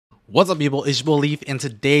What's up, people? It's your boy Leaf, and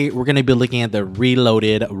today we're going to be looking at the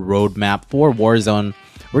reloaded roadmap for Warzone.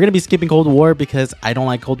 We're going to be skipping Cold War because I don't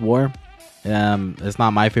like Cold War. It's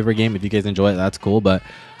not my favorite game. If you guys enjoy it, that's cool, but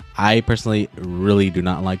I personally really do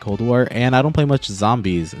not like Cold War, and I don't play much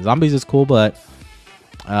Zombies. Zombies is cool, but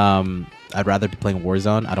I'd rather be playing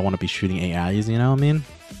Warzone. I don't want to be shooting AIs, you know what I mean?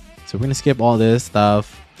 So we're going to skip all this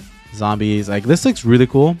stuff. Zombies, like, this looks really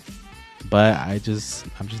cool, but I'm just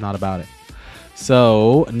not about it.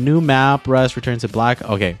 So, new map, Rust returns to black.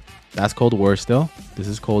 Okay, that's Cold War still. This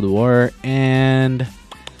is Cold War. And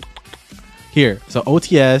here, so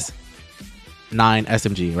OTS 9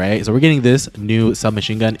 SMG, right? So we're getting this new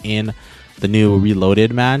submachine gun in the new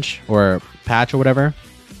reloaded match or patch or whatever.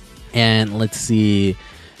 And let's see.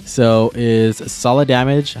 So is solid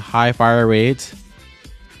damage, high fire rate,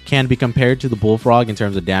 can be compared to the Bullfrog in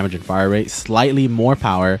terms of damage and fire rate, slightly more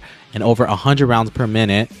power, and over 100 rounds per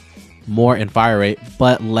minute more in fire rate,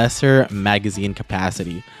 but lesser magazine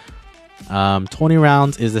capacity. 20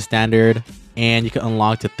 rounds is the standard, and you can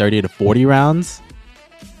unlock to 30 to 40 rounds.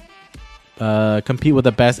 Compete with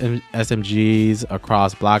the best SMGs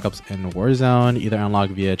across Black Ops and Warzone, either unlock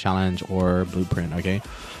via challenge or blueprint. Okay,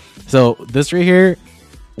 so this right here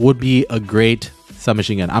would be a great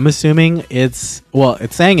submachine gun. I'm assuming it's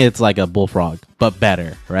saying it's like a Bullfrog but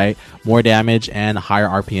better, right? More damage and higher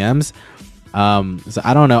RPMs. So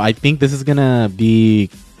I don't know. I think this is gonna be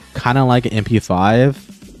kind of like an MP5.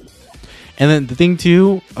 And then the thing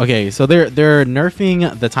too, okay, so they're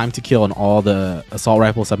nerfing the time to kill on all the assault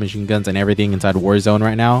rifle, submachine guns, and everything inside Warzone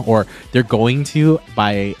right now, or they're going to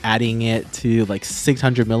by adding it to like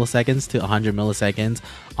 600 milliseconds to 100 milliseconds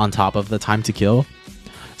on top of the time to kill.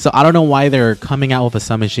 So I don't know why they're coming out with a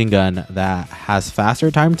submachine gun that has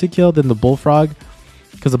faster time to kill than the Bullfrog,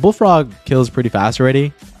 because the Bullfrog kills pretty fast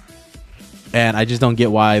already. And I just don't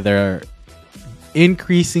get why they're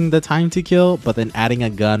increasing the time to kill, but then adding a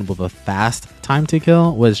gun with a fast time to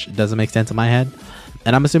kill, which doesn't make sense in my head.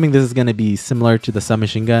 And I'm assuming this is going to be similar to the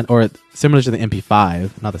submachine gun, or similar to the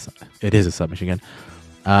MP5. Not the, it is a submachine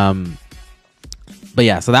gun. But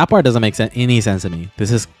yeah, so that part doesn't make any sense to me.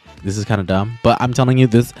 This is kind of dumb. But I'm telling you,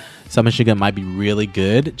 this submachine gun might be really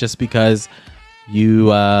good, just because you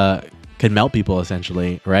can melt people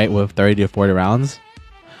essentially, right, with 30 to 40 rounds.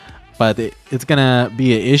 But it's gonna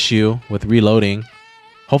be an issue with reloading.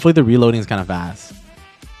 Hopefully the reloading is kind of fast.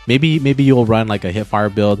 Maybe you'll run like a hip fire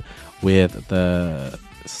build with the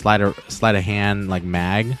sleight of hand like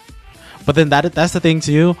mag. But then that's the thing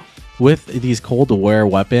too, with these Cold War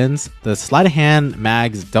weapons, the sleight of hand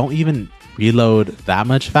mags don't even reload that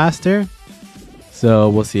much faster. So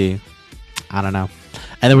we'll see. I don't know.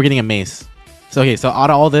 And then we're getting a mace. So okay, so out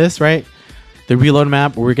of all this, right, the reload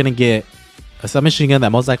map, we're gonna get a submachine gun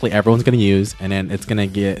that most likely everyone's going to use, and then it's going to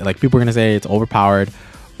get, like, people are going to say it's overpowered,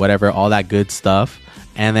 whatever, all that good stuff.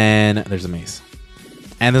 And then there's a mace.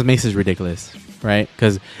 And this mace is ridiculous, right?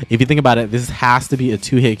 Because if you think about it, this has to be a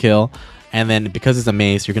 2-hit kill. And then because it's a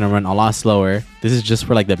mace, you're going to run a lot slower. This is just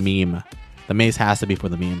for, like, the meme. The mace has to be for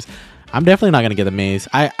the memes. I'm definitely not going to get the mace.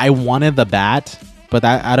 I wanted the bat, but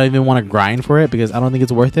I don't even want to grind for it because I don't think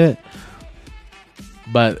it's worth it.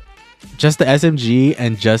 But just the SMG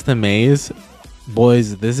and just the maze,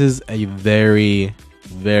 boys, this is a very,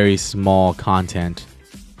 very small content,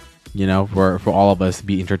 you know, for all of us to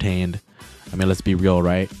be entertained. I mean, let's be real,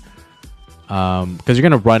 right? Because you're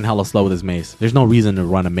gonna run hella slow with this mace. There's no reason to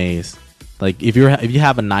run a mace. Like, if you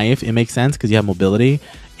have a knife, it makes sense because you have mobility,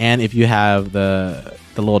 and if you have the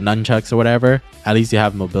little nunchucks or whatever, at least you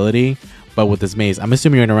have mobility. But with this mace, I'm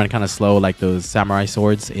assuming you're gonna run kind of slow, like those samurai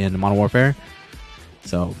swords in Modern Warfare.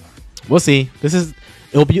 So we'll see.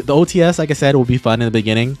 It'll be the OTS, like I said, will be fun in the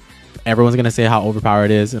beginning. Everyone's gonna say how overpowered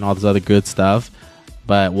it is and all this other good stuff,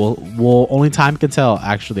 but we'll only time can tell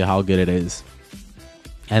actually how good it is.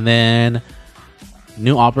 And then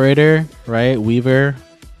new operator, right? Weaver,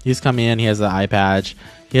 he's coming in. He has the eye patch.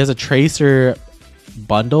 He has a tracer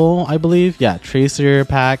bundle, I believe. Yeah, tracer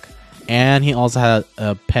pack, and he also has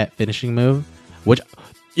a pet finishing move. Which,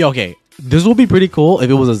 okay, this will be pretty cool if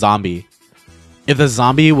it was a zombie. If the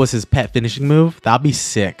zombie was his pet finishing move, that'd be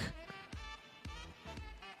sick.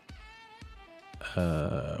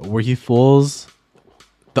 Where he fools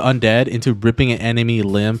the undead into ripping an enemy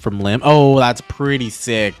limb from limb. Oh, that's pretty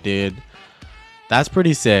sick, dude. That's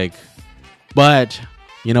pretty sick. But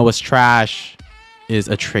you know what's trash is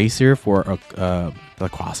a tracer for a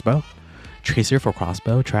crossbow. Tracer for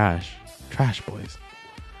crossbow, trash, boys.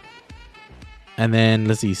 And then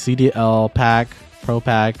let's see, CDL pack, pro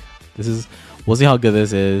pack. We'll see how good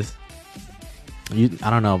this is.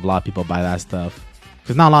 I don't know if a lot of people buy that stuff.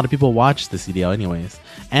 because not a lot of people watch the CDL anyways,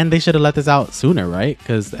 and they should have let this out sooner, right?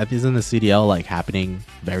 Because isn't the CDL like happening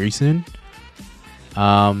very soon?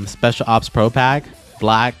 Special Ops Pro Pack,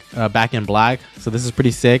 black, back in black. So this is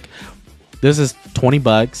pretty sick. This is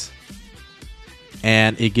 $20,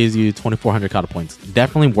 and it gives you 2,400 kata points.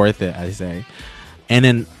 Definitely worth it, I say. And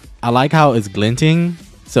then I like how it's glinting,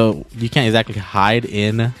 so you can't exactly hide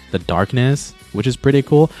in the darkness, which is pretty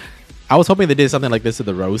cool. I was hoping they did something like this to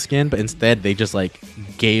the Rose skin, but instead they just like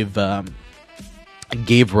gave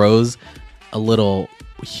Rose a little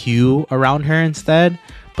hue around her instead.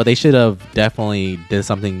 But they should have definitely did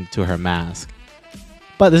something to her mask.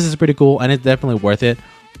 But this is pretty cool, and it's definitely worth it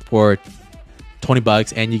for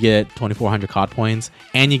 $20, and you get 2,400 COD points,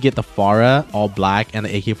 and you get the Farah all black and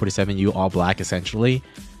the AK-47U all black essentially.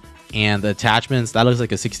 And the attachments, that looks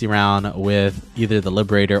like a 60 round with either the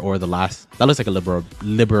Liberator or the last. That looks like a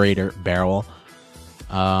Liberator barrel.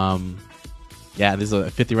 Yeah, this is a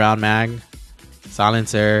 50 round mag,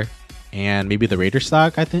 silencer, and maybe the Raider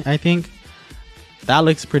stock. I think that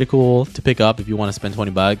looks pretty cool to pick up if you want to spend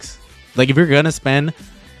 $20. Like if you're gonna spend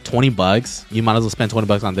 $20, you might as well spend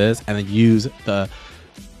 $20 on this and then use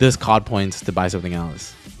this COD points to buy something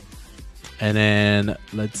else. And then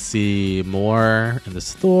let's see more in the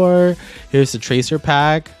store. Here's the Tracer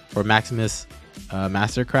pack for Maximus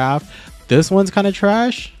Mastercraft. This one's kind of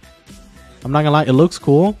trash. I'm not gonna lie, it looks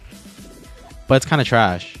cool, but it's kind of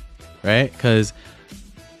trash, right? Because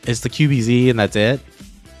it's the QBZ and that's it.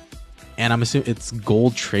 And I'm assuming it's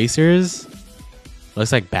gold tracers.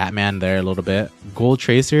 Looks like Batman there a little bit. Gold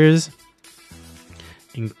tracers.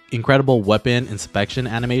 Incredible weapon inspection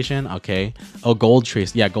animation. Okay. Oh, gold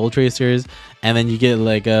trace. Yeah, gold tracers. And then you get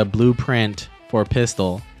like a blueprint for a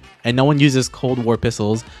pistol. And no one uses Cold War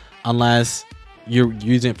pistols unless you're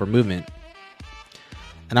using it for movement.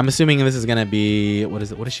 And I'm assuming this is gonna be, what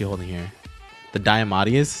is it? What is she holding here? The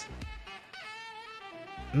Diamatius.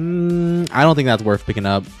 I don't think that's worth picking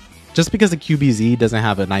up. Just because the QBZ doesn't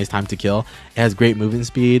have a nice time to kill. It has great movement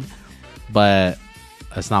speed, but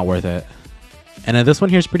it's not worth it. And then this one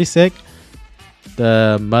here is pretty sick.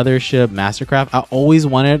 The Mothership Mastercraft. I always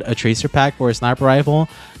wanted a tracer pack for a sniper rifle,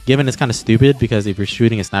 given it's kind of stupid because if you're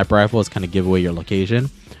shooting a sniper rifle, it's kind of give away your location.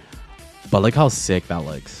 But look how sick that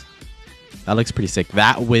looks. That looks pretty sick.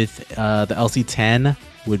 That with the LC10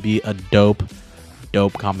 would be a dope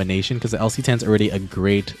combination, because the LC10 is already a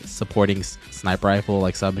great supporting sniper rifle,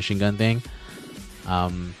 like submachine gun thing.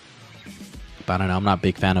 But I don't know. I'm not a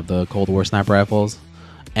big fan of the Cold War sniper rifles.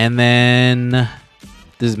 And then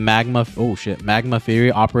this Magma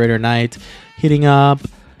Fury Operator Knight hitting up.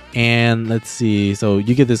 And let's see. So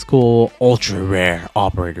you get this cool ultra rare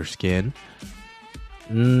operator skin.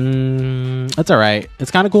 That's all right. It's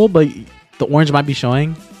kind of cool, but the orange might be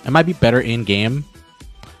showing. It might be better in game.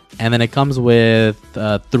 And then it comes with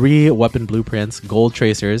 3 weapon blueprints, gold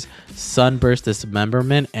tracers, sunburst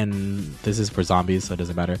dismemberment, and this is for zombies, so it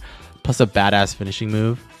doesn't matter. Plus a badass finishing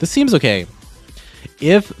move. This seems okay.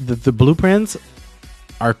 If the blueprints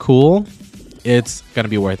are cool, it's gonna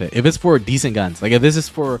be worth it. If it's for decent guns, like if this is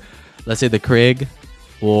for, let's say, the Krieg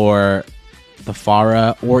or the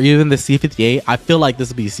Farah or even the C58, I feel like this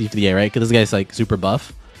would be C58, right? Because this guy's like super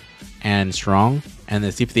buff and strong, and the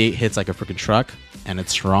C58 hits like a freaking truck and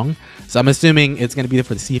it's strong. So I'm assuming it's gonna be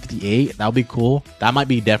for the C58. That would be cool. That might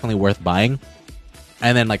be definitely worth buying.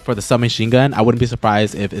 And then like for the submachine gun, I wouldn't be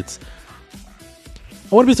surprised if it's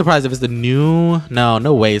the new,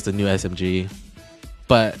 no way it's the new SMG,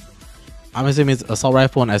 but I'm assuming it's assault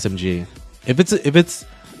rifle and SMG. If it's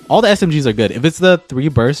all the SMGs are good. If it's the 3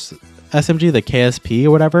 burst SMG, the KSP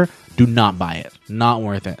or whatever, do not buy it. Not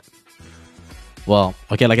worth it. Well,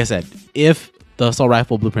 okay, like I said, if the assault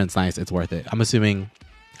rifle blueprint's nice, it's worth it. I'm assuming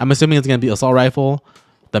it's gonna be assault rifle,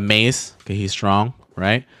 the mace, okay, he's strong,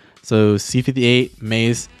 right? So C58,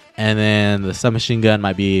 mace, and then the submachine gun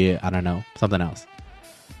might be, I don't know, something else.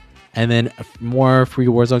 And then more free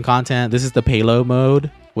Warzone content. This is the payload mode,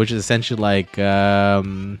 which is essentially like,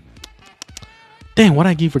 dang, what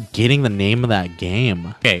I keep forgetting the name of that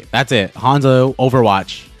game. Okay, that's it. Hanzo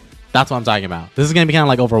Overwatch. That's what I'm talking about. This is gonna be kind of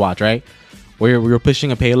like Overwatch, right? Where we're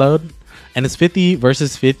pushing a payload, and it's 50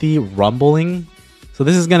 versus 50 rumbling. So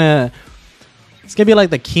this is it's gonna be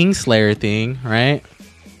like the Kingslayer thing, right?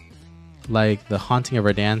 Like the Haunting of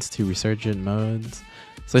Verdansk to resurgent modes.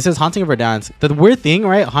 So it says Haunting of Verdansk. The weird thing,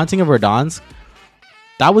 right? Haunting of Verdansk,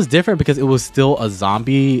 that was different because it was still a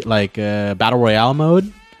zombie, like battle royale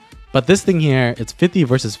mode. But this thing here, it's 50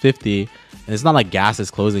 versus 50, and it's not like gas is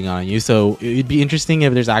closing on you. So it'd be interesting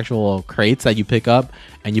if there's actual crates that you pick up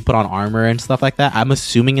and you put on armor and stuff like that. I'm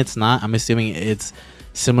assuming it's not. I'm assuming it's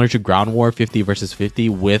similar to Ground War 50 versus 50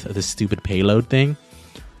 with the stupid payload thing.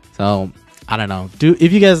 So I don't know.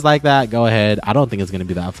 If you guys like that, go ahead. I don't think it's gonna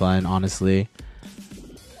be that fun, honestly.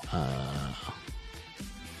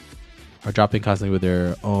 Or dropping constantly with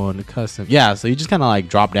their own custom. Yeah, so you just kind of like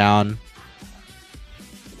drop down.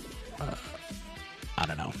 I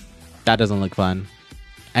don't know. That doesn't look fun.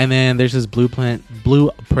 And then there's this blueprint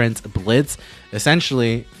blitz.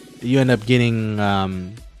 Essentially, you end up getting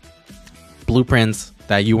blueprints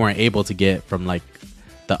that you weren't able to get from like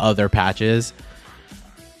the other patches.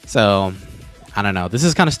 So I don't know. This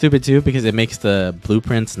is kind of stupid too, because it makes the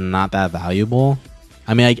blueprints not that valuable.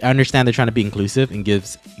 I mean, I understand they're trying to be inclusive and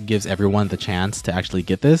gives everyone the chance to actually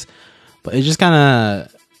get this, but it just kind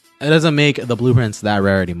of, it doesn't make the blueprints that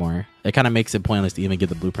rare anymore. It kind of makes it pointless to even get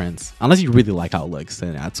the blueprints, unless you really like how it looks,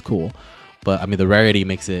 then that's cool. But I mean, the rarity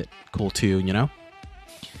makes it cool too, you know.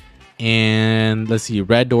 And let's see,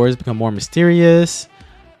 red doors become more mysterious.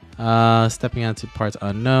 Stepping onto parts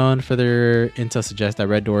unknown. Further intel suggests that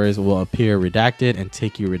red doors will appear redacted and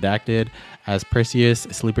take you redacted. As Perseus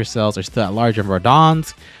sleeper cells are still at large in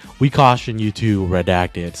Verdance, we caution you to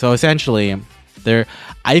redacted. So essentially,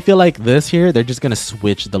 I feel like this here, they're just gonna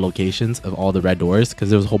switch the locations of all the red doors,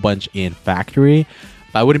 because there was a whole bunch in factory.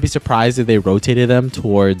 But I wouldn't be surprised if they rotated them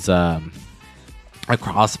towards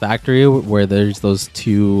across factory, where there's those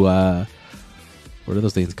two what are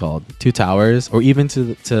those things called? Two towers, or even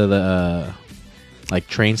to the like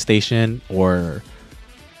train station or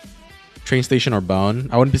bone.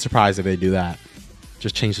 I wouldn't be surprised if they do that.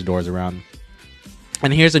 Just change the doors around.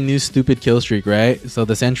 And here's a new stupid kill streak, right? So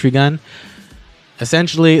the sentry gun.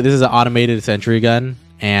 Essentially, this is an automated sentry gun,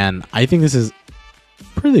 and I think this is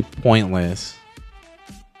pretty pointless,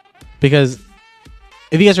 because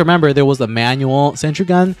if you guys remember, there was a manual sentry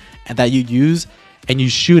gun and that you use and you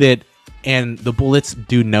shoot it and the bullets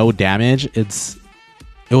do no damage. It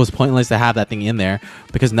was pointless to have that thing in there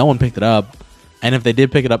because no one picked it up. And if they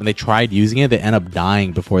did pick it up and they tried using it, they end up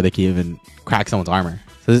dying before they can even crack someone's armor.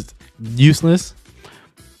 So it's useless.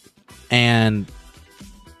 And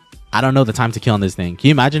I don't know the time to kill on this thing. Can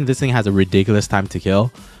you imagine if this thing has a ridiculous time to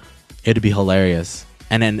kill? It'd be hilarious.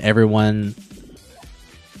 And then everyone...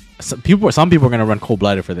 Some people are going to run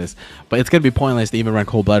cold-blooded for this. But it's going to be pointless to even run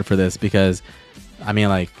cold-blooded for this, because... I mean,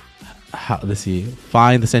 like... let's see.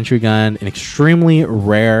 Find the sentry gun. An extremely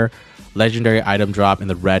rare legendary item drop in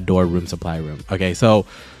the red door room supply room. Okay, so...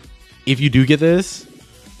 if you do get this...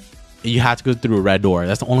 you have to go through a red door.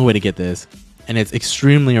 That's the only way to get this. And it's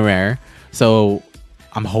extremely rare. So...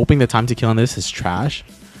 I'm hoping the time to kill on this is trash,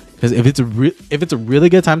 because if it's a really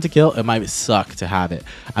good time to kill, it might suck to have it.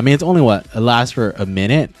 I mean, it's only it lasts for a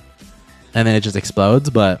minute, and then it just explodes.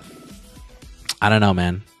 But I don't know,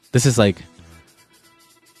 man. This is like,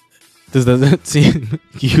 this doesn't seem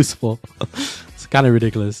useful. It's kind of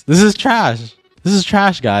ridiculous. This is trash. This is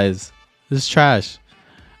trash, guys. This is trash.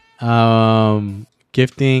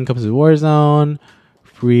 Gifting comes with Warzone,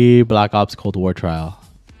 free Black Ops Cold War trial.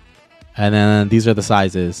 And then these are the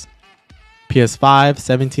sizes. PS5,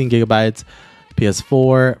 17 gigabytes.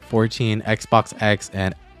 PS4, 14. Xbox X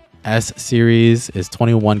and S series is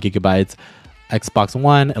 21 gigabytes. Xbox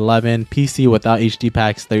One, 11. PC without HD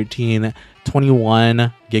packs, 13.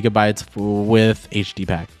 21 gigabytes with HD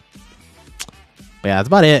pack. But yeah, that's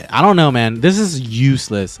about it. I don't know, man. This is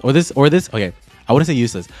useless. Or this. Okay, I wouldn't say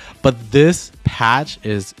useless, but this patch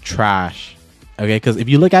is trash. Okay, because if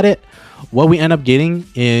you look at it, what we end up getting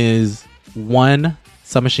is one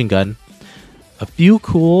submachine gun, a few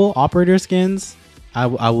cool operator skins. I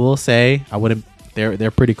will say, I wouldn't.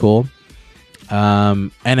 They're pretty cool.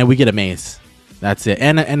 And then we get a mace. That's it,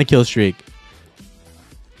 and a kill streak.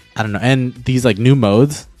 I don't know. And these like new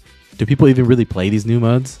modes. Do people even really play these new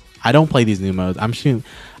modes? I don't play these new modes. I'm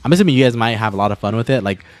assuming you guys might have a lot of fun with it.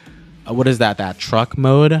 Like, what is that? That truck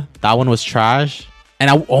mode. That one was trash.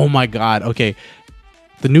 And oh my god. Okay.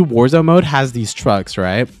 The new Warzone mode has these trucks,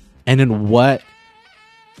 right? And then what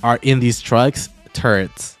are in these trucks?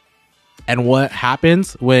 Turrets. And what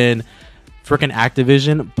happens when freaking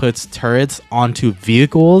Activision puts turrets onto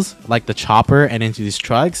vehicles like the chopper and into these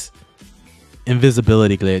trucks?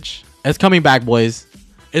 Invisibility glitch. It's coming back, boys.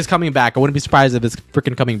 It's coming back. I wouldn't be surprised if it's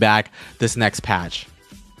freaking coming back this next patch.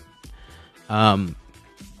 But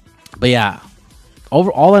yeah,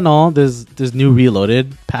 all in all, this new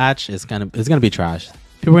Reloaded patch is gonna be trash.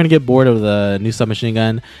 People are gonna get bored of the new submachine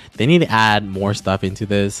gun. They need to add more stuff into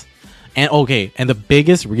this. And okay, and the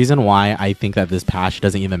biggest reason why I think that this patch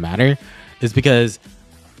doesn't even matter is because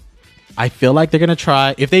I feel like they're gonna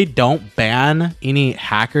try, if they don't ban any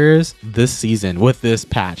hackers this season with this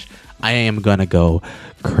patch, I am gonna go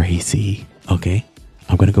crazy. Okay,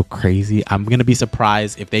 I'm gonna go crazy. I'm gonna be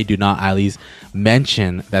surprised if they do not at least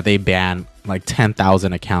mention that they ban like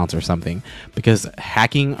 10,000 accounts or something, because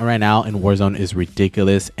hacking right now in Warzone is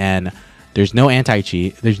ridiculous, and there's no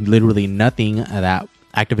anti-cheat. There's literally nothing that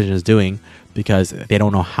Activision is doing because they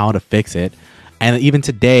don't know how to fix it. And even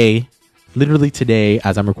today, literally today,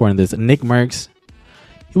 as I'm recording this, Nick Merckx,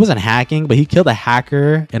 he wasn't hacking, but he killed a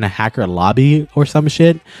hacker in a hacker lobby or some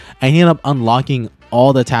shit, and he ended up unlocking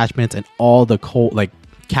all the attachments and all the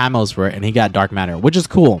camos for it, and he got dark matter, which is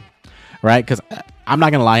cool, right? Because I'm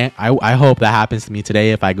not gonna lie, I hope that happens to me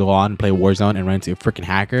today if I go on and play Warzone and run into a freaking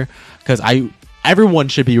hacker, because everyone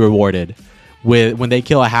should be rewarded when they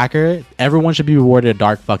kill a hacker. Everyone should be rewarded a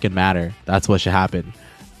dark fucking matter. That's what should happen.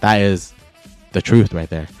 That is the truth right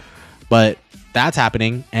there. But that's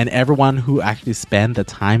happening, and everyone who actually spend the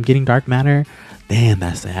time getting dark matter, damn,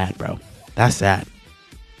 that's sad, bro. That's sad.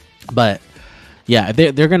 But yeah,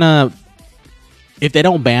 they're gonna, if they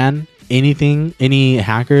don't ban any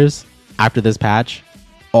hackers after this patch,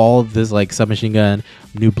 all this like submachine gun,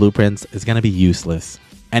 new blueprints is gonna be useless.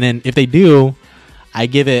 And then if they do, I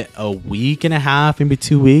give it a week and a half, maybe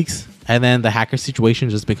 2 weeks, and then the hacker situation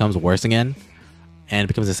just becomes worse again, and it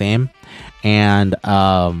becomes the same. And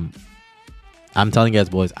I'm telling you guys,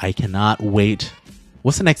 boys, I cannot wait.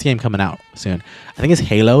 What's the next game coming out soon? I think it's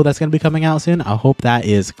Halo that's going to be coming out soon. I hope that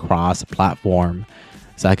is cross-platform,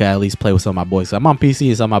 so I can at least play with some of my boys. So I'm on PC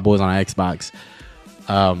and some of my boys on Xbox.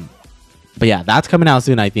 But yeah, that's coming out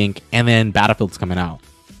soon, I think. And then Battlefield's coming out.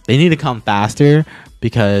 They need to come faster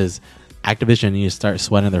because Activision needs to start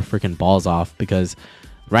sweating their freaking balls off, because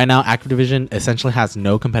right now Activision essentially has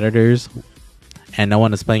no competitors and no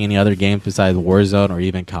one is playing any other games besides Warzone or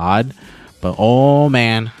even COD. But oh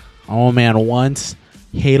man, once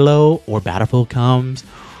Halo or Battlefield comes,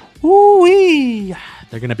 woo-wee,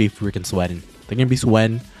 they're gonna be freaking sweating. They're gonna be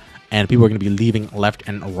sweating, and people are gonna be leaving left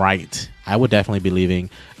and right. I would definitely be leaving.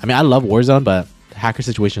 I mean, I love Warzone, but the hacker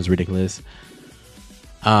situation is ridiculous.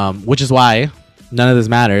 Which is why none of this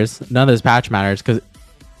matters. None of this patch matters, because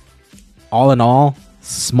all in all,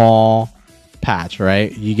 small patch,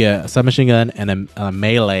 right? You get a submachine gun and a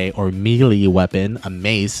melee or melee weapon, a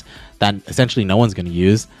mace that essentially no one's going to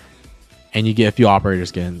use, and you get a few operator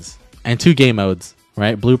skins and 2 game modes,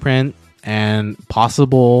 right? Blueprint and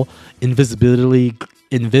possible invisibility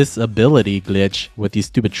glitch with these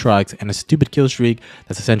stupid trucks, and a stupid kill streak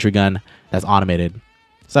that's a sentry gun that's automated.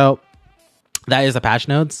 So that is the patch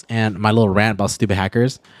notes and my little rant about stupid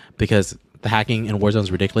hackers, because the hacking in Warzone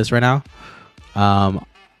is ridiculous right now.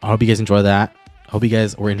 I hope you guys enjoyed that. I hope you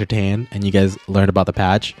guys were entertained and you guys learned about the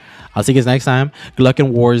patch. I'll see you guys next time. Good luck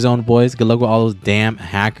in Warzone, boys. Good luck with all those damn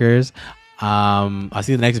hackers. I'll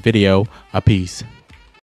see you in the next video. Peace.